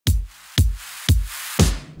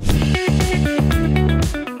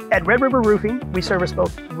At Red River Roofing, we service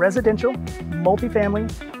both residential,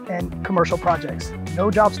 multifamily, and commercial projects.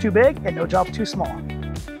 No job's too big and no job's too small.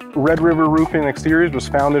 Red River Roofing Exteriors was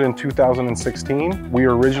founded in 2016. We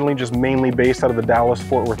are originally just mainly based out of the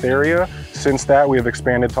Dallas-Fort Worth area. Since that, we have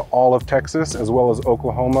expanded to all of Texas, as well as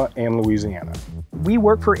Oklahoma and Louisiana. We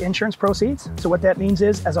work for insurance proceeds. So what that means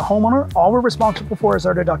is, as a homeowner, all we're responsible for is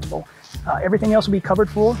our deductible. Everything else will be covered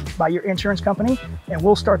for by your insurance company, and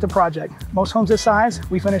we'll start the project. Most homes this size,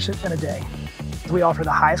 we finish it in a day. We offer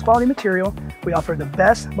the highest quality material, we offer the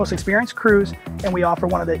best, most experienced crews, and we offer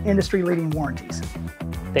one of the industry-leading warranties.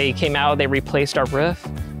 They came out, they replaced our roof,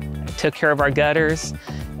 took care of our gutters,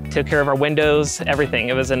 took care of our windows, everything.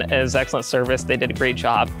 It was excellent service. They did a great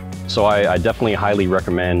job. So I definitely highly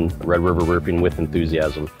recommend Red River Roofing with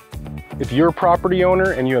enthusiasm. If you're a property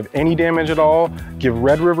owner and you have any damage at all, give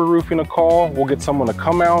Red River Roofing a call. We'll get someone to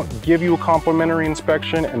come out, give you a complimentary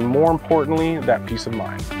inspection, and more importantly, that peace of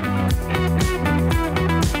mind.